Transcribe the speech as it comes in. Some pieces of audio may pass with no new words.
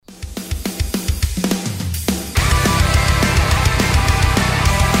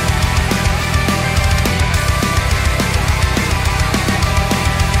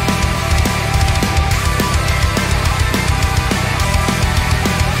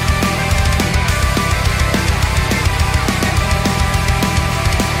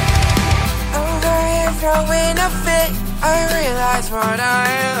I realize what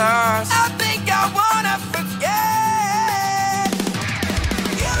I lost. I think I wanna forget.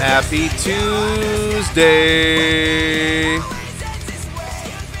 Happy Tuesday.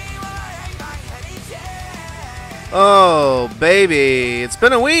 Oh, baby. It's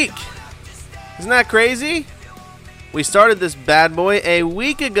been a week. Isn't that crazy? We started this bad boy a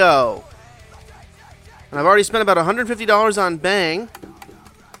week ago. And I've already spent about $150 on Bang,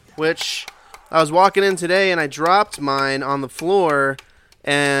 which I was walking in today and I dropped mine on the floor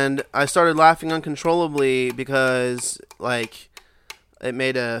and I started laughing uncontrollably because, like, it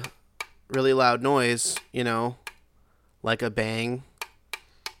made a really loud noise, you know, like a bang.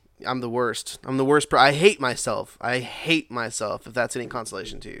 I'm the worst. I hate myself. If that's any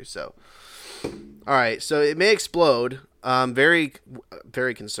consolation to you. So, all right. So it may explode. I'm very,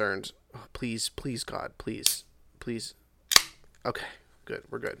 very concerned. Oh, please, God, please. Okay, good.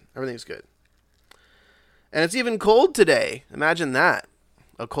 We're good. Everything's good. And it's even cold today. Imagine that.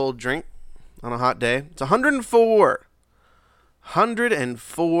 A cold drink on a hot day. It's 104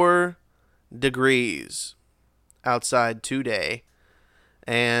 degrees outside today.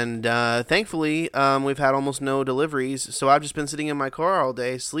 And thankfully, we've had almost no deliveries. So I've just been sitting in my car all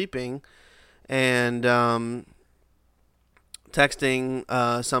day, sleeping, and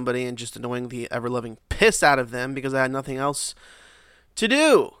texting somebody and just annoying the ever-loving piss out of them because I had nothing else to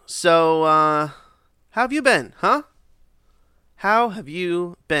do. So, how have you been, huh? How have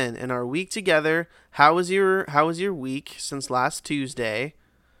you been in our week together? How was your week since last Tuesday?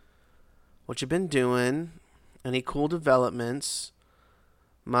 What you been doing? Any cool developments?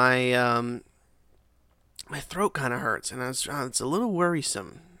 My throat kind of hurts, and it's a little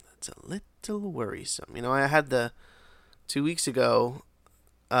worrisome. You know, I had the 2 weeks ago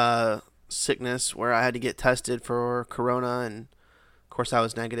sickness where I had to get tested for corona, and of course I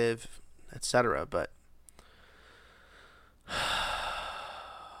was negative, etc. But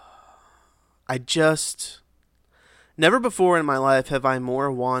I just never before in my life have I more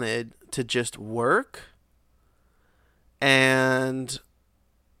wanted to just work and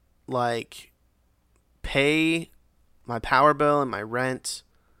like pay my power bill and my rent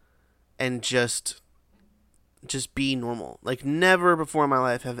and just be normal. Like never before in my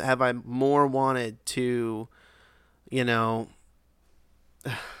life have I more wanted to, you know,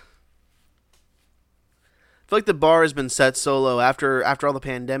 I feel like the bar has been set so low after all the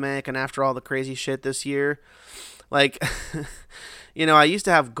pandemic and after all the crazy shit this year. Like, you know, I used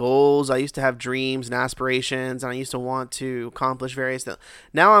to have goals, I used to have dreams and aspirations, and I used to want to accomplish various things.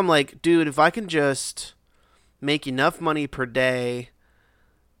 Now I'm like, dude, if I can just make enough money per day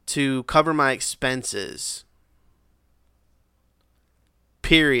to cover my expenses,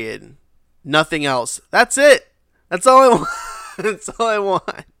 period, nothing else. That's it. That's all I want. That's all I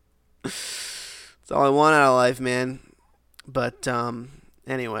want. That's all I want out of life, man. But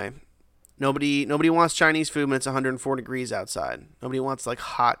anyway. Nobody wants Chinese food when it's 104 degrees outside. Nobody wants like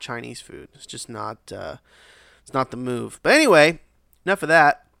hot Chinese food. It's just not it's not the move. But anyway, enough of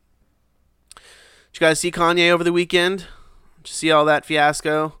that. Did you guys see Kanye over the weekend? Did you see all that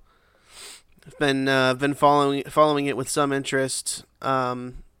fiasco? I've been following it with some interest.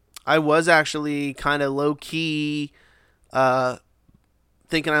 I was actually kind of low key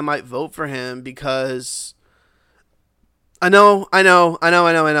thinking I might vote for him because I know. You're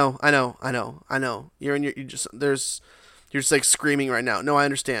just like screaming right now. No, I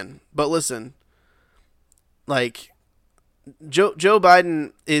understand. But listen, like Joe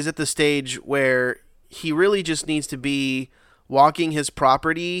Biden is at the stage where he really just needs to be walking his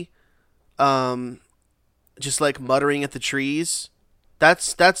property, just like muttering at the trees.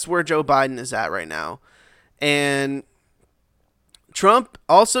 That's where Joe Biden is at right now. And Trump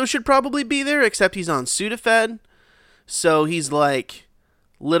also should probably be there, except he's on Sudafed. So he's like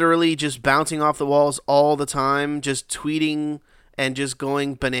literally just bouncing off the walls all the time, just tweeting and just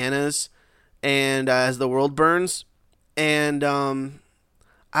going bananas and as the world burns. And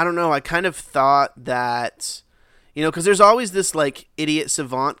I don't know, I kind of thought that, you know, because there's always this like idiot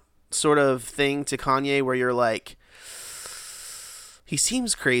savant sort of thing to Kanye where you're like, he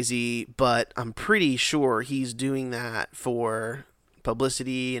seems crazy, but I'm pretty sure he's doing that for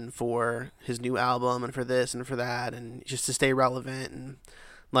publicity and for his new album and for this and for that and just to stay relevant. And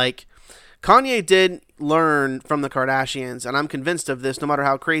like Kanye did learn from the Kardashians, and I'm convinced of this no matter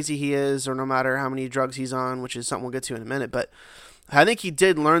how crazy he is or no matter how many drugs he's on, which is something we'll get to in a minute. But I think he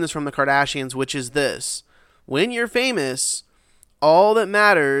did learn this from the Kardashians, which is this: when you're famous, all that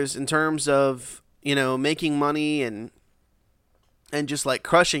matters in terms of, you know, making money and just like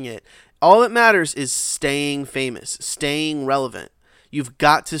crushing it, all that matters is staying famous, staying relevant. You've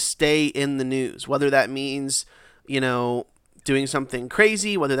got to stay in the news, whether that means, doing something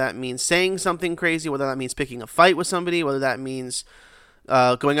crazy, whether that means saying something crazy, whether that means picking a fight with somebody, whether that means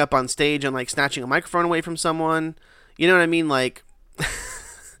going up on stage and like snatching a microphone away from someone. You know what I mean? Like,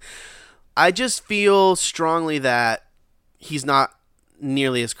 I just feel strongly that he's not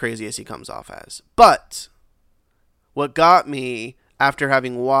nearly as crazy as he comes off as. But what got me after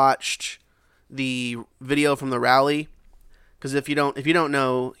having watched the video from the rally, because if you don't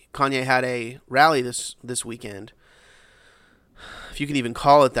know, Kanye had a rally this weekend. If you can even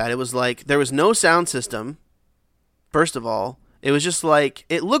call it that. It was like there was no sound system. First of all, it was just like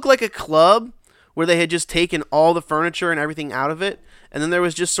it looked like a club where they had just taken all the furniture and everything out of it, and then there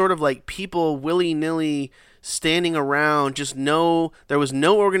was just sort of like people willy-nilly standing around. There was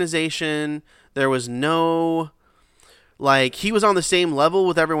no organization. There was no, like, he was on the same level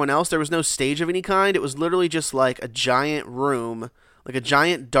with everyone else. There was no stage of any kind. It was literally just like a giant room, like a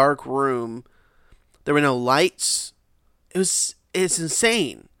giant dark room. There were no lights. It's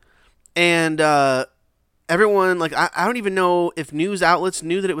insane. And everyone, like, I don't even know if news outlets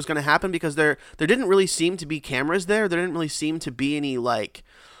knew that it was going to happen, because there didn't really seem to be cameras there. There didn't really seem to be any like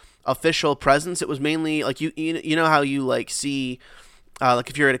official presence. It was mainly like you know how you like see like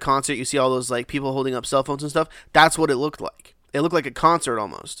if you're at a concert, you see all those like people holding up cell phones and stuff. That's what it looked like. It looked like a concert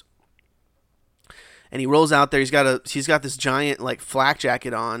almost. And he rolls out there. He's got this giant like flak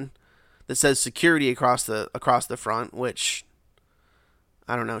jacket on that says security across the front, which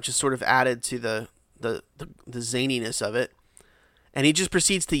I don't know, just sort of added to the zaniness of it. And he just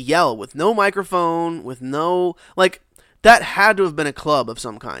proceeds to yell with no microphone, with no, like, that had to have been a club of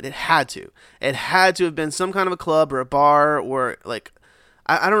some kind. It had to have been some kind of a club or a bar, or like,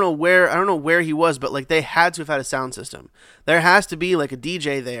 I don't know where he was, but like they had to have had a sound system. There has to be like a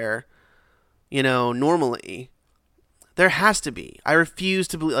DJ there, normally. There has to be. I refuse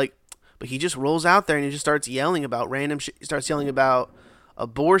to believe, like, but he just rolls out there and he just starts yelling about random shit. He starts yelling about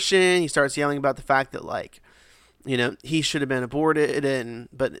abortion. He starts yelling about the fact that, like, he should have been aborted,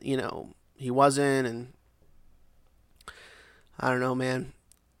 but he wasn't. And I don't know, man.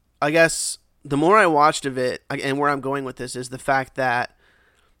 I guess the more I watched of it, and where I'm going with this is the fact that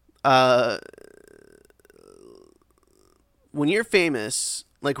when you're famous,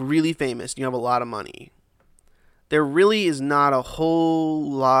 like really famous, and you have a lot of money, there really is not a whole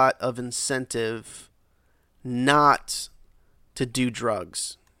lot of incentive not to do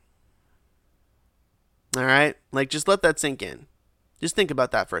drugs. All right? Like, just let that sink in. Just think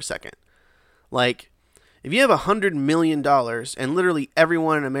about that for a second. Like, if you have $100 million and literally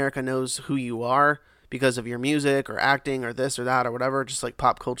everyone in America knows who you are because of your music or acting or this or that or whatever, just like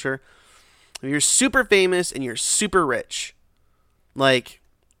pop culture, if you're super famous and you're super rich, like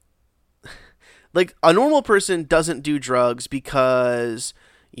a normal person doesn't do drugs because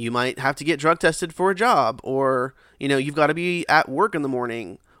you might have to get drug tested for a job, or, you've got to be at work in the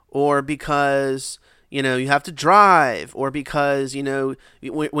morning, or because, you have to drive, or because,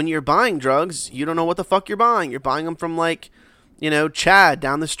 when you're buying drugs, you don't know what the fuck you're buying. You're buying them from like, Chad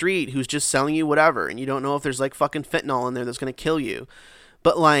down the street who's just selling you whatever, and you don't know if there's like fucking fentanyl in there that's going to kill you.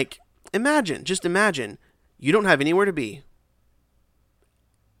 But like, just imagine, you don't have anywhere to be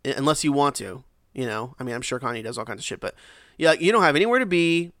unless you want to. I'm sure Kanye does all kinds of shit, but yeah, you don't have anywhere to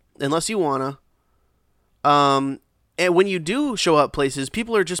be unless you wanna. And when you do show up places,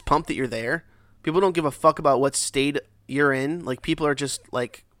 people are just pumped that you're there. People don't give a fuck about what state you're in. Like, people are just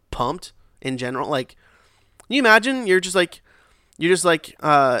like pumped in general. Like, can you imagine you're just like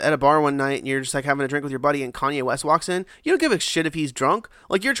at a bar one night and you're just like having a drink with your buddy and Kanye West walks in. You don't give a shit if he's drunk.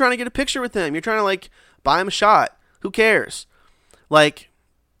 Like, you're trying to get a picture with him. You're trying to like buy him a shot. Who cares? Like,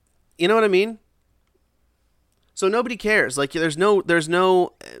 you know what I mean? So nobody cares. Like, there's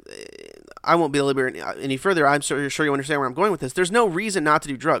no, I won't belabor any further. I'm sure you understand where I'm going with this. There's no reason not to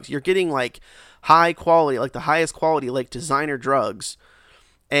do drugs. You're getting like high quality, like the highest quality, like designer drugs.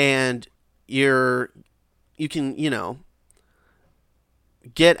 And you can,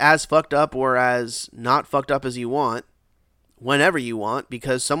 get as fucked up or as not fucked up as you want whenever you want,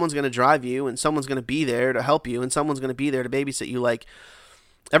 because someone's going to drive you and someone's going to be there to help you and someone's going to be there to babysit you. Like,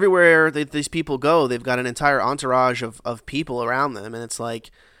 everywhere these people go, they've got an entire entourage of people around them. And it's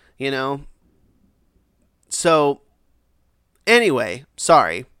like, so anyway,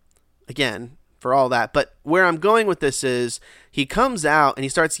 sorry again for all that. But where I'm going with this is he comes out and he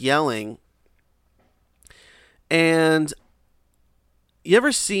starts yelling. And you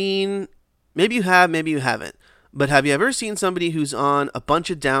ever seen, maybe you have, maybe you haven't, but have you ever seen somebody who's on a bunch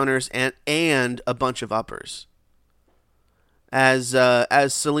of downers and a bunch of uppers? As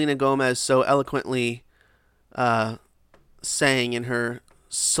Selena Gomez so eloquently sang in her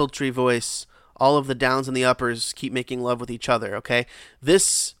sultry voice all of the downs and the uppers keep making love with each other, okay?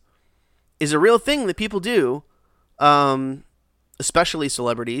 This is a real thing that people do, especially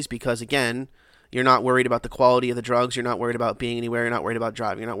celebrities, because, again, you're not worried about the quality of the drugs. You're not worried about being anywhere. You're not worried about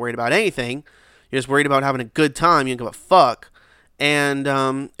driving. You're not worried about anything. You're just worried about having a good time. You don't give a fuck. And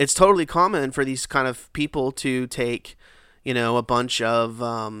it's totally common for these kind of people to take, you know, a bunch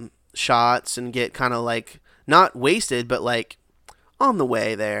of shots and get kind of like, not wasted, but like on the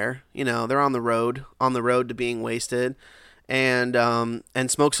way there. You know, they're on the road to being wasted, and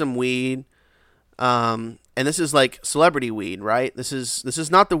smoke some weed. And this is like celebrity weed, right? This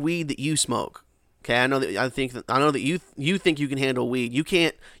is not the weed that you smoke. Okay, I know that you think you can handle weed. You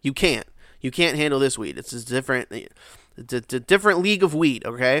can't handle this weed. It's a different league of weed.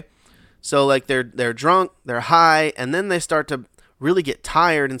 Okay, so like they're drunk, they're high, and then they start to really get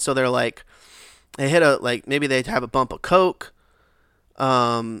tired, and so they're like, they hit maybe they have a bump of coke,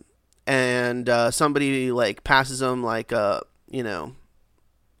 and somebody like passes them like a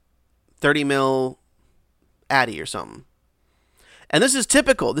 30 mil Addy or something. And this is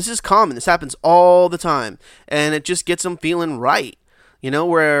typical. This is common. This happens all the time. And it just gets them feeling right.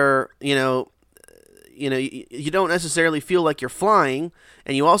 Where, you don't necessarily feel like you're flying,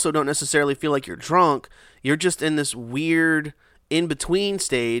 and you also don't necessarily feel like you're drunk. You're just in this weird in-between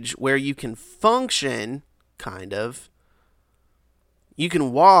stage where you can function, kind of. You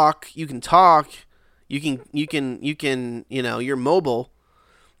can walk, you can talk, you're mobile,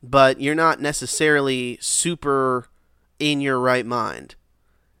 but you're not necessarily super in your right mind.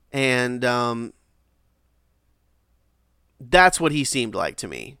 And that's what he seemed like to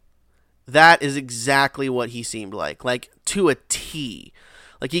me. That is exactly what he seemed like to a T.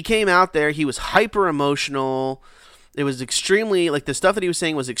 Like, he came out there, he was hyper emotional. It was extremely, like, the stuff that he was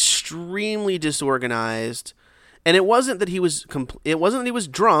saying was extremely disorganized. And it wasn't that he was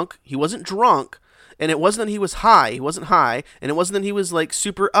drunk. He wasn't drunk. And it wasn't that he was high. He wasn't high. And it wasn't that he was, like,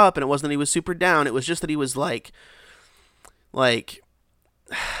 super up. And it wasn't that he was super down. It was just that he was, like, I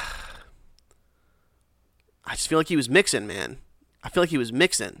just feel like he was mixing, man. I feel like he was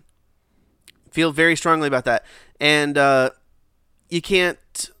mixing. Feel very strongly about that. And you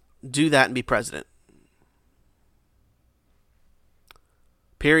can't do that and be president.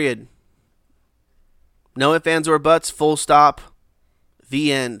 Period. No ifs, ands, or buts. Full stop.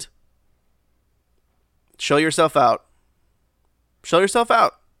 The end. Show yourself out. Show yourself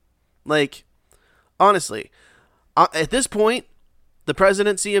out. Like, honestly, at this point, the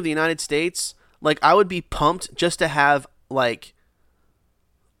presidency of the United States, like, I would be pumped just to have, like,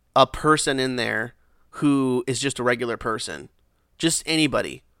 a person in there who is just a regular person. Just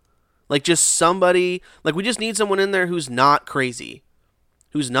anybody. Like, just somebody. Like, we just need someone in there who's not crazy.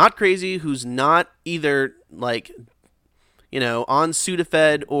 Who's not crazy, who's not either, like, on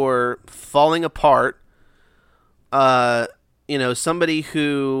Sudafed or falling apart. Somebody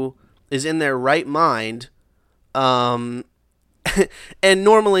who is in their right mind. And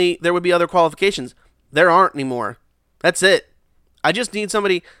normally there would be other qualifications. There aren't anymore. That's it. I just need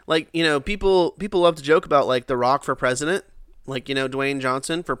somebody, like, people love to joke about, like, The Rock for president. Like, Dwayne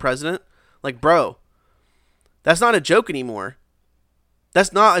Johnson for president. Like, bro, that's not a joke anymore.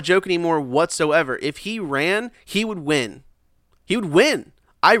 That's not a joke anymore whatsoever. If he ran, he would win. He would win.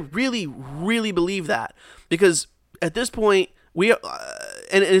 I really, really believe that. Because at this point,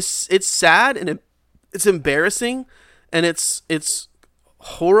 and it's sad, and it's embarrassing, and it's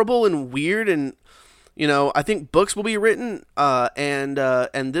horrible and weird, and I think books will be written,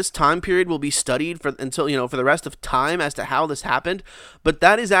 and this time period will be studied for the rest of time as to how this happened. But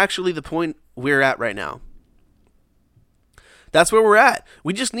that is actually the point we're at right now. That's where we're at.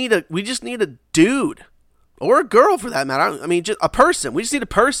 We just need a dude, or a girl for that matter. I mean, just a person. We just need a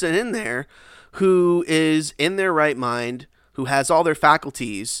person in there who is in their right mind, who has all their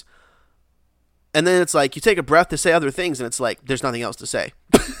faculties. And then it's like, you take a breath to say other things, and it's like, there's nothing else to say.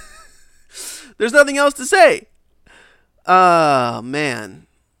 There's nothing else to say. Oh, man.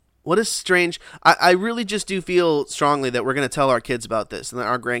 What a strange... I really just do feel strongly that we're going to tell our kids about this, and that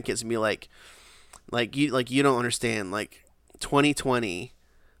our grandkids can be like you don't understand, like, 2020,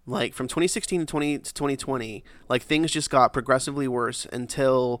 like, from 2016 to 2020, like, things just got progressively worse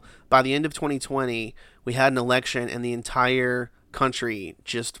until by the end of 2020, we had an election, and the entire country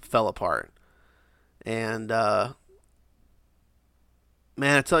just fell apart. And, man,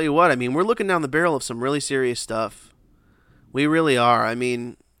 I tell you what, I mean, we're looking down the barrel of some really serious stuff. We really are. I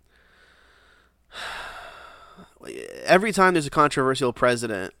mean, every time there's a controversial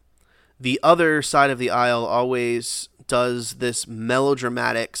president, the other side of the aisle always does this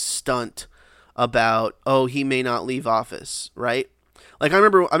melodramatic stunt about, oh, he may not leave office, right? Like I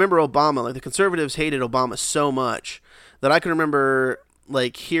remember Obama. Like the conservatives hated Obama so much that I can remember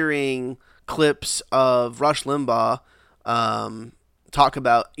like hearing clips of Rush Limbaugh talk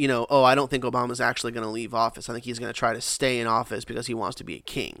about, oh, I don't think Obama's actually going to leave office. I think he's going to try to stay in office because he wants to be a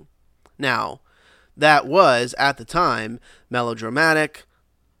king. Now, that was at the time melodramatic,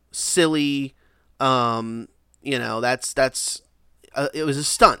 silly. It was a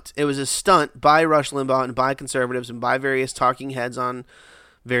stunt. It was a stunt by Rush Limbaugh and by conservatives and by various talking heads on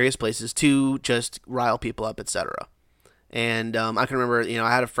various places to just rile people up, etc. And I can remember,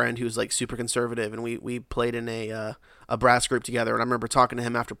 I had a friend who was like super conservative, and we played in a brass group together. And I remember talking to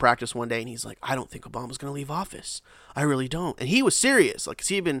him after practice one day, and he's like, "I don't think Obama's going to leave office. I really don't." And he was serious, like, 'cause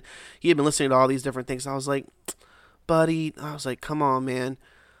he had been listening to all these different things. And I was like, "Buddy," I was like, "Come on, man."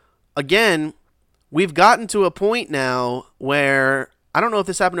 Again, we've gotten to a point now where I don't know if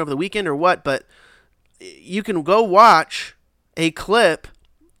this happened over the weekend or what, but you can go watch a clip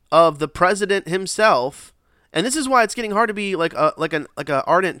of the president himself. And this is why it's getting hard to be like an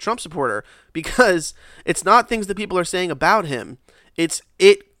ardent Trump supporter, because it's not things that people are saying about him.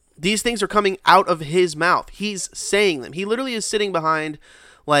 These things are coming out of his mouth. He's saying them. He literally is sitting behind,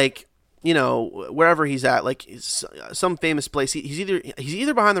 like, wherever he's at, like some famous place. He's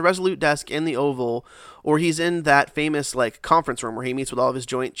either behind the Resolute desk in the Oval, or he's in that famous like conference room where he meets with all of his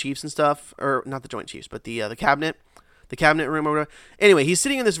Joint Chiefs and stuff, or not the Joint Chiefs, but the cabinet room or whatever. Anyway, he's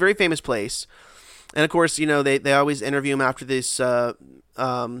sitting in this very famous place. And, of course, they always interview him after these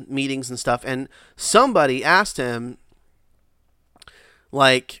meetings and stuff. And somebody asked him,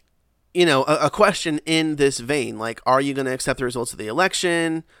 like, a question in this vein. Like, are you going to accept the results of the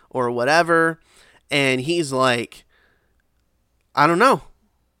election or whatever? And he's like, I don't know.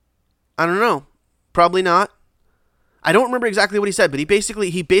 Probably not. I don't remember exactly what he said, but he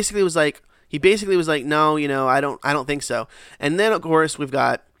basically was like, no, I don't think so. And then, of course, we've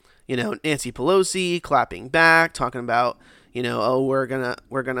got, Nancy Pelosi clapping back, talking about, oh, we're gonna,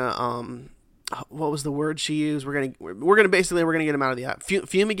 what was the word she used? We're gonna get him out of the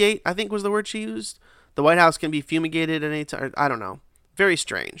fumigate, I think was the word she used. The White House can be fumigated at any time. I don't know. Very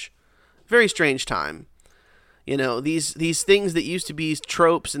strange time. These things that used to be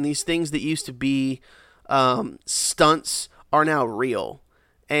tropes and these things that used to be stunts are now real,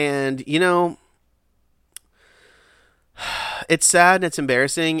 and it's sad and it's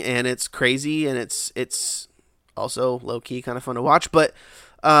embarrassing and it's crazy and it's also low-key kind of fun to watch, but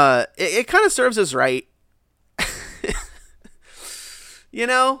it kind of serves us right.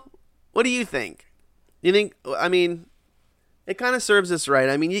 What do you think? It kind of serves us right.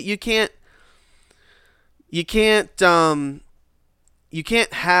 I mean, you can't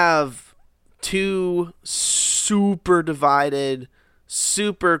have two super divided,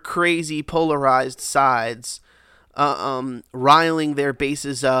 super crazy polarized sides riling their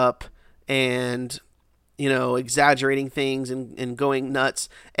bases up and exaggerating things and going nuts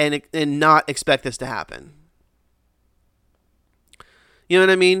and not expect this to happen. You know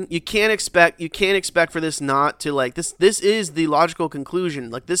what I mean? You can't expect for this not to, like, this is the logical conclusion.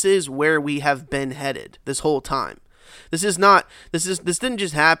 Like, this is where we have been headed this whole time. This didn't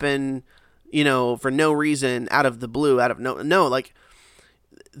just happen, for no reason, out of the blue, no, like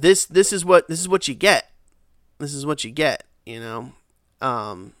this is what you get. This is what you get,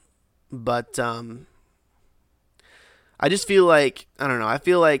 but I just feel like, I don't know, I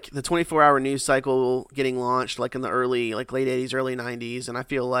feel like the 24-hour news cycle getting launched like in the late 80s, early 90s, and I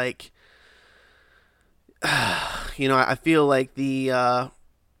feel like, I feel like the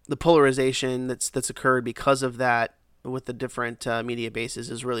polarization that's occurred because of that with the different media bases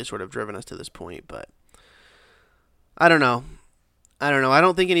has really sort of driven us to this point, but I don't know. I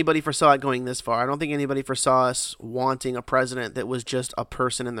don't think anybody foresaw it going this far. I don't think anybody foresaw us wanting a president that was just a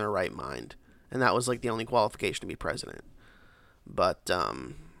person in their right mind. And that was like the only qualification to be president. But,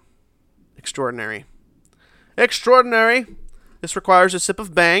 extraordinary. This requires a sip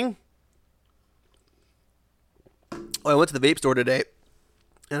of Bang. Oh, I went to the vape store today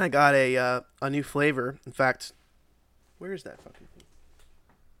and I got a new flavor. In fact, where is that fucking thing?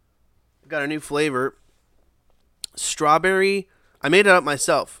 I got a new flavor. Strawberry. I made it up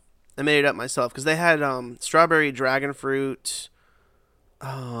myself because they had strawberry dragon fruit,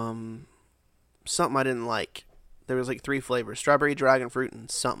 something I didn't like. There was like 3 flavors: strawberry, dragon fruit,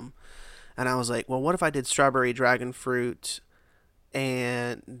 and something. And I was like, well, what if I did strawberry, dragon fruit,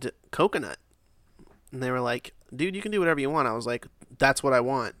 and coconut? And they were like, dude, you can do whatever you want. I was like, that's what I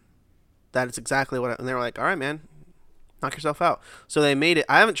want. That is exactly what and they were like, all right, man, knock yourself out. So they made it.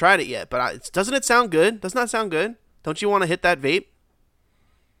 I haven't tried it yet, but doesn't it sound good? Doesn't that sound good? Don't you want to hit that vape?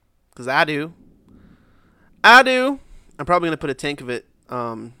 Because I do. I'm probably going to put a tank of it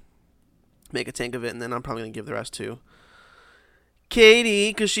make a tank of it, and then I'm probably going to give the rest to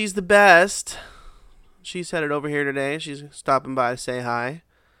Katie, because she's the best. She's headed over here today. She's stopping by to say hi.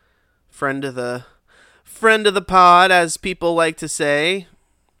 Friend of the pod, as people like to say.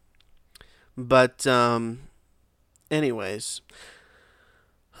 But, anyways.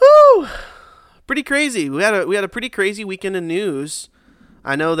 Whew! Pretty crazy. We had a pretty crazy weekend of news.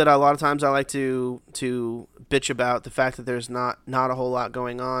 I know that a lot of times I like to bitch about the fact that there's not a whole lot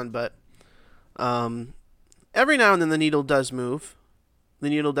going on, but every now and then the needle does move. The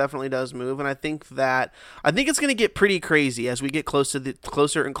needle definitely does move, and I think it's going to get pretty crazy as we get closer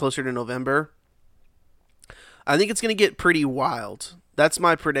and closer to November. I think it's going to get pretty wild. That's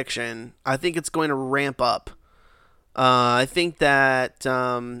my prediction. I think it's going to ramp up. I think that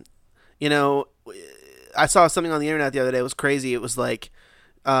I saw something on the internet the other day. It was crazy. It was like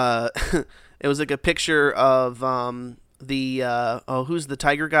it was like a picture of who's the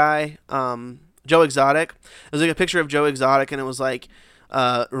tiger guy? Joe Exotic. It was like a picture of Joe Exotic, and it was like,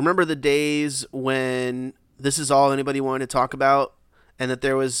 remember the days when this is all anybody wanted to talk about, and that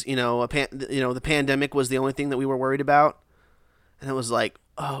there was, the pandemic was the only thing that we were worried about, and it was like,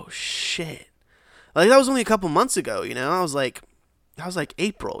 oh shit, like that was only a couple months ago, I was like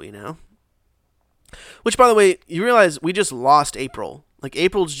April, which, by the way, you realize we just lost April. Like,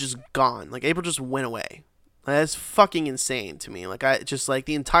 April's just gone. Like, April just went away. Like, that's fucking insane to me. Like,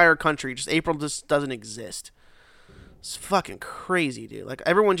 the entire country, April just doesn't exist. It's fucking crazy, dude. Like,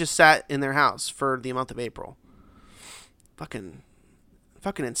 everyone just sat in their house for the month of April. Fucking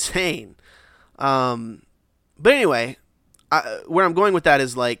insane. But anyway, where I'm going with that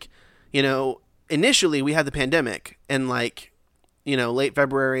is, like, initially we had the pandemic, and, like, late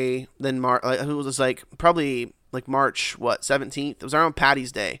February, then March, it was like probably like March, 17th? It was around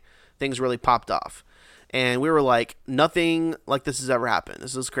Patty's Day. Things really popped off. And we were like, nothing like this has ever happened.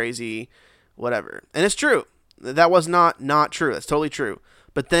 This is crazy, whatever. And it's true. That was not true. That's totally true.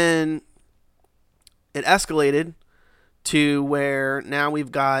 But then it escalated to where now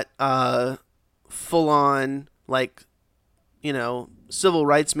we've got full on, like, civil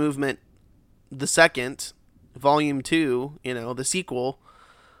rights movement, the second, Volume 2, the sequel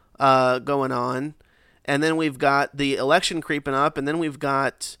going on. And then we've got the election creeping up. And then we've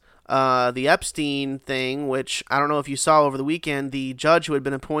got the Epstein thing, which I don't know if you saw over the weekend. The judge who had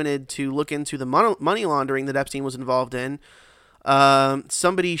been appointed to look into the money laundering that Epstein was involved in,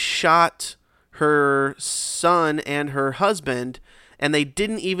 somebody shot her son and her husband, and they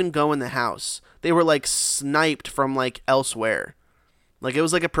didn't even go in the house. They were, like, sniped from, like, elsewhere. Like, it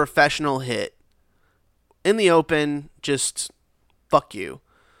was like a professional hit. In the open, just fuck you.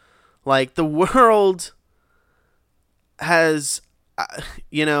 Like, the world has,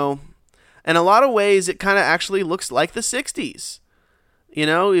 in a lot of ways, it kind of actually looks like the 60s.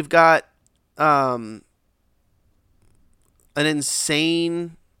 We've got an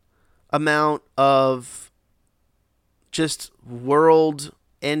insane amount of just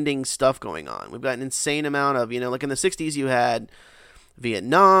world-ending stuff going on. We've got an insane amount of, like in the 60s, you had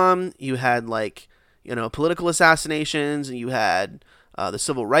Vietnam, you had, like, political assassinations, and you had the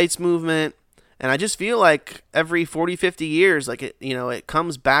civil rights movement. And I just feel like every 40, 50 years, like, it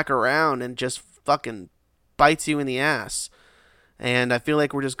comes back around and just fucking bites you in the ass. And I feel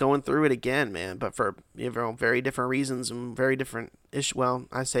like we're just going through it again, man. But for very different reasons and very different issues. Well,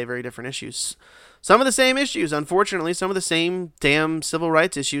 I say very different issues. Some of the same issues, unfortunately. Some of the same damn civil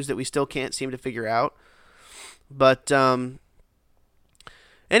rights issues that we still can't seem to figure out. But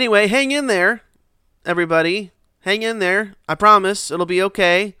anyway, hang in there, everybody. Hang in there. I promise it'll be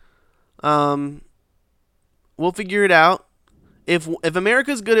okay. We'll figure it out. If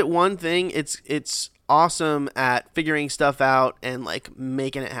America's good at one thing, it's awesome at figuring stuff out and, like,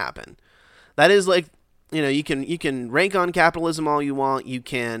 making it happen. That is, like, you can rank on capitalism all you want. You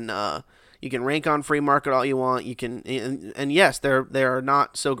can rank on free market all you want. You can, and yes, there are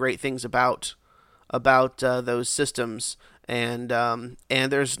not so great things about those systems, and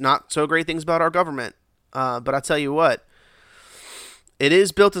there's not so great things about our government. But I'll tell you what. It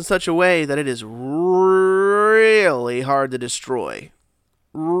is built in such a way that it is really hard to destroy.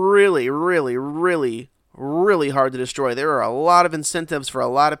 Really, really, really, really hard to destroy. There are a lot of incentives for a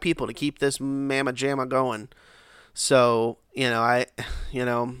lot of people to keep this mamma jamma going. So,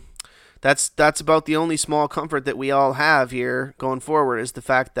 that's about the only small comfort that we all have here going forward is the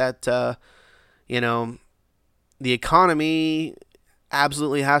fact that, the economy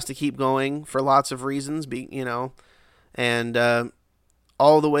absolutely has to keep going for lots of reasons, and,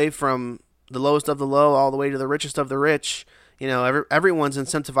 all the way from the lowest of the low all the way to the richest of the rich. Everyone's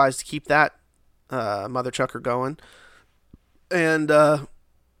incentivized to keep that mother chucker going. and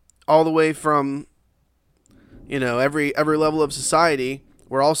all the way from, every level of society.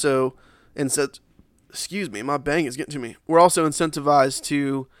 We're also excuse me, my bang is getting to me. We're also incentivized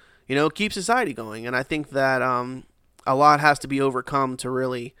to, keep society going. And I think that a lot has to be overcome to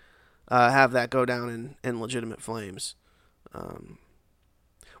really have that go down in legitimate flames.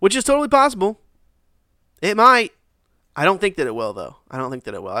 Which is totally possible. It might. I don't think that it will, though.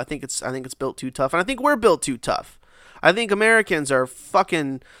 I think it's built too tough. And I think we're built too tough. I think Americans are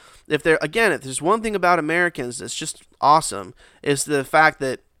fucking... If there's one thing about Americans that's just awesome, is the fact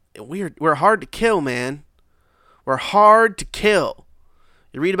that we're hard to kill, man. We're hard to kill.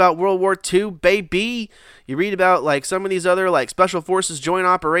 You read about World War II, baby. You read about like some of these other like special forces joint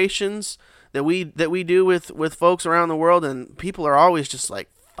operations that we do with folks around the world, and people are always just like,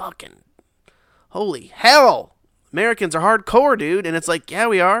 fucking holy hell. Americans are hardcore, dude. And it's like, yeah,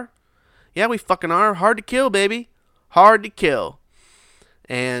 we are. Yeah, we fucking are. Hard to kill, baby. Hard to kill.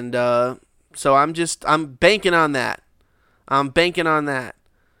 And so I'm banking on that. And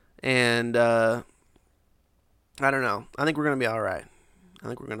I don't know. I think we're gonna be all right.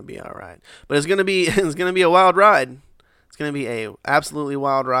 But it's gonna be a wild ride. It's gonna be a absolutely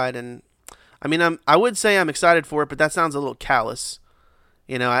wild ride. And I mean, I would say I'm excited for it, but that sounds a little callous.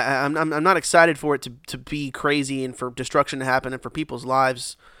 I'm not excited for it to be crazy and for destruction to happen and for people's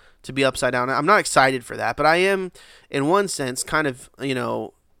lives to be upside down. I'm not excited for that, but I am, in one sense, kind of,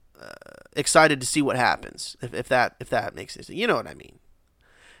 excited to see what happens. If that makes sense. You know what I mean.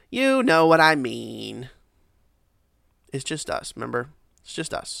 You know what I mean. It's just us, remember? It's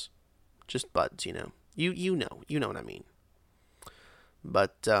just us. Just buds, You know what I mean.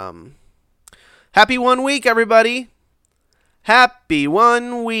 But, happy 1 week, everybody. Happy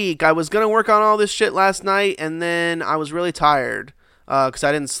 1 week. I was going to work on all this shit last night, and then I was really tired because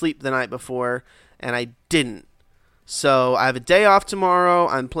I didn't sleep the night before, and I didn't. So I have a day off tomorrow.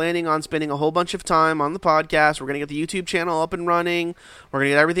 I'm planning on spending a whole bunch of time on the podcast. We're going to get the YouTube channel up and running. We're going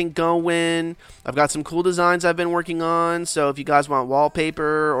to get everything going. I've got some cool designs I've been working on, so if you guys want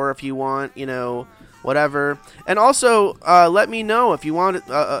wallpaper or if you want, whatever. And also, let me know if you want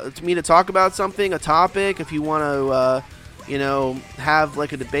me to talk about something, a topic, if you want to... have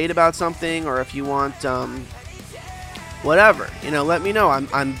like a debate about something, or if you want whatever, let me know.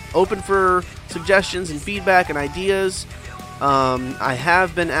 I'm open for suggestions and feedback and ideas. I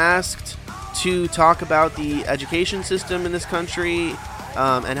have been asked to talk about the education system in this country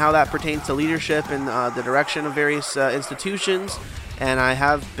and how that pertains to leadership and the direction of various institutions, and I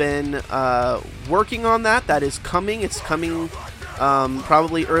have been working on that. That is coming. It's coming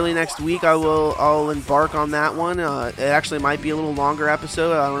probably early next week. I'll embark on that one. It actually might be a little longer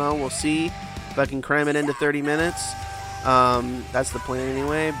episode. I don't know. We'll see if I can cram it into 30 minutes. That's the plan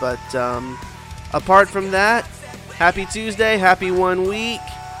anyway. But apart from that, happy Tuesday. Happy 1 week.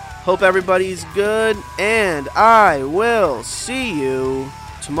 Hope everybody's good. And I will see you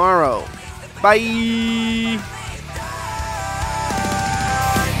tomorrow. Bye.